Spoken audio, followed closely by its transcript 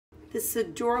This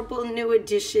adorable new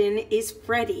addition is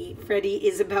Freddie. Freddie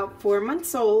is about 4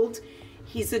 months old.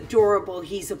 He's adorable.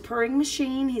 He's a purring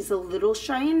machine. He's a little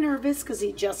shy and nervous because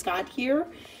he just got here.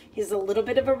 He's a little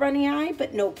bit of a runny eye,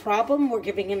 but no problem. We're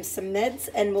giving him some meds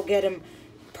and we'll get him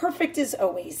perfect as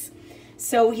always.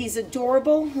 So he's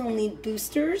adorable. He'll need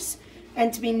boosters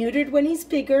and to be neutered when he's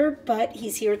bigger, but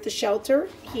he's here at the shelter.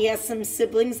 He has some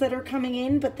siblings that are coming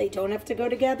in, but they don't have to go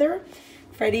together.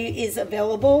 Freddie is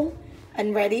available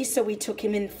and ready, so we took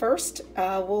him in first.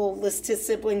 We'll list his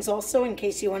siblings also in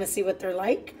case you want to see what they're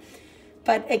like.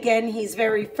 But again, he's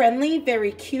very friendly,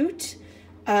 very cute,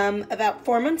 about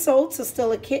 4 months old, so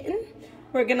still a kitten.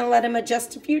 We're gonna let him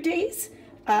adjust a few days.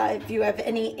 If you have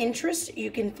any interest, you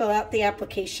can fill out the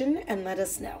application and let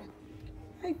us know.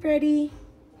 Hi, Freddie.